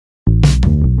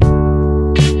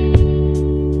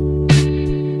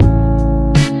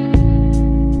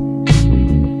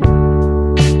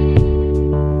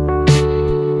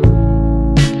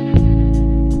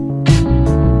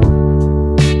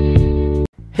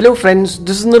Hello friends,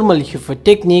 this is Nirmal here for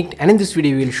Technique, and in this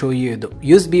video we will show you the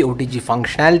USB OTG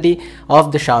functionality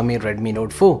of the Xiaomi Redmi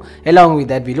Note 4. Along with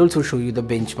that, we'll also show you the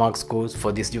benchmark scores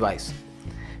for this device.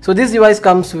 So this device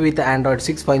comes with Android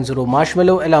 6.0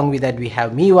 Marshmallow. Along with that, we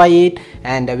have MIUI 8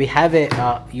 and we have a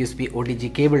USB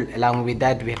OTG cable. Along with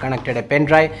that, we have connected a pen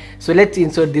drive. So let's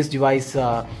insert this device,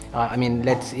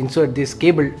 let's insert this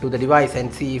cable to the device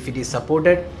and see if it is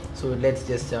supported. So let's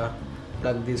just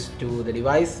plug this to the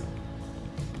device.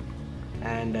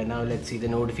 And now let's see the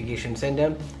notification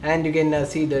center, and you can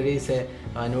see there is a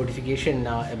notification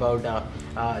about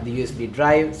the USB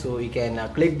drive. So you can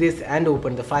click this and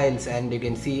open the files, and you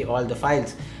can see all the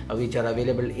files which are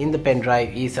available in the pen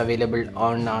drive is available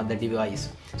on the device.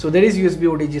 So there is USB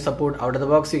OTG support out of the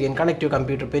box. You can connect your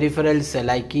computer peripherals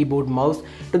like keyboard, mouse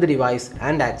to the device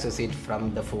and access it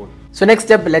from the phone. So next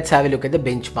step, let's have a look at the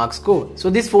benchmark score. So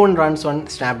this phone runs on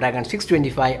Snapdragon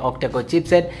 625 octa-core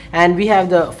chipset, and we have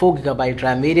the 4GB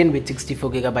RAM variant with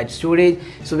 64GB storage.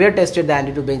 So we have tested the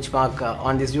Antutu benchmark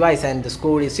on this device, and the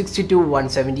score is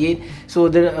 62,178. So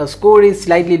the score is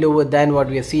slightly lower than what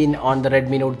we have seen on the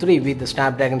Redmi Note 3 with the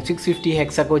Snapdragon 650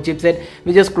 hexa-core chipset,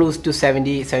 which is close to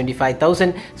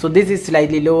 75,000. So this is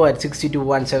slightly lower at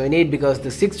 62,178 because the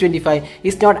 625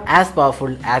 is not as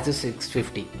powerful as the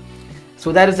 650.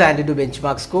 So that is the Antutu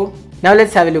benchmark score. Now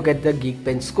let's have a look at the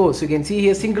Geekbench score. So you can see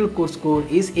here single core score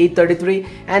is 833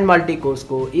 and multi-core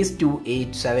score is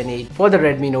 2878 for the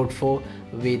Redmi Note 4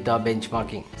 with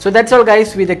benchmarking. So that's all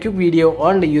guys, with a quick video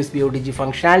on the USB OTG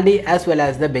functionality as well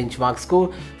as the benchmark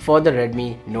score for the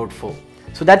Redmi Note 4.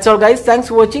 So that's all guys, thanks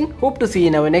for watching. Hope to see you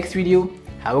in our next video.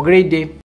 Have a great day.